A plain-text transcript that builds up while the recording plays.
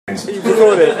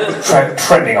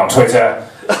Trending on Twitter.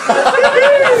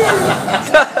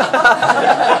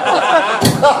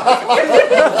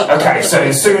 Okay, so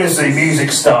as soon as the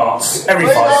music starts, every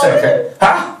 5 seconds.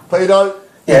 Huh? Pedo.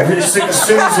 Yeah, but as soon as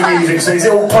the music, so is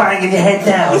it all playing in your head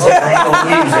now? Is it playing all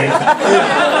music?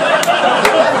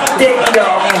 Ding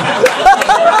dong.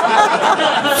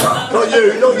 Not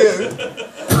you, not you.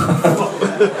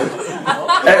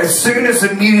 As soon as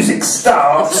the music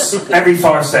starts, every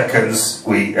 5 seconds,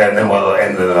 and then we'll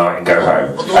end of the night and go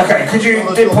home. Okay, could you,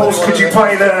 Dimples, could you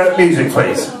play the music,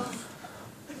 please?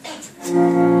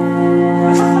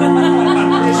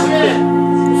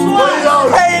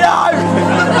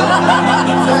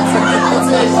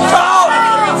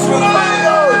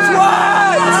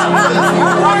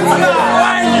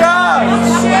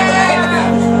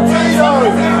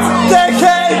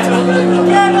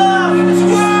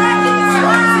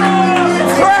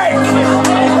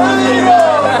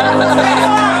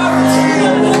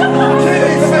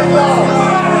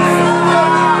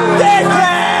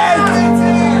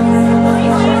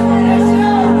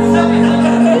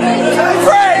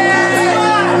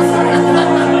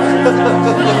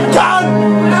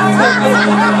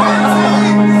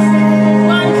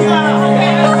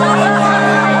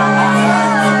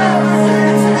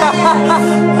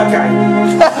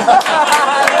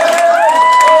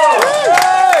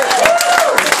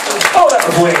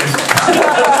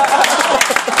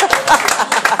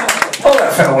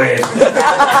 Felt weird.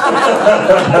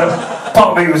 Part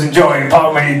of me was enjoying, part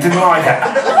of me didn't like it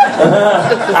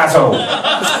at all.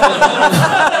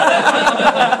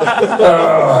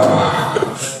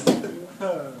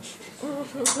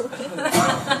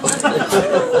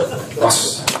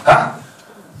 Huh?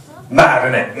 Mad,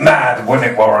 isn't it? Mad,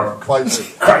 wasn't it, Warren? Crazy.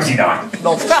 Crazy night.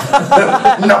 Nonsense.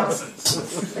 Nonsense.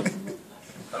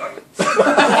 Hello?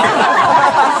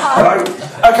 Hello?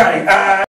 Okay,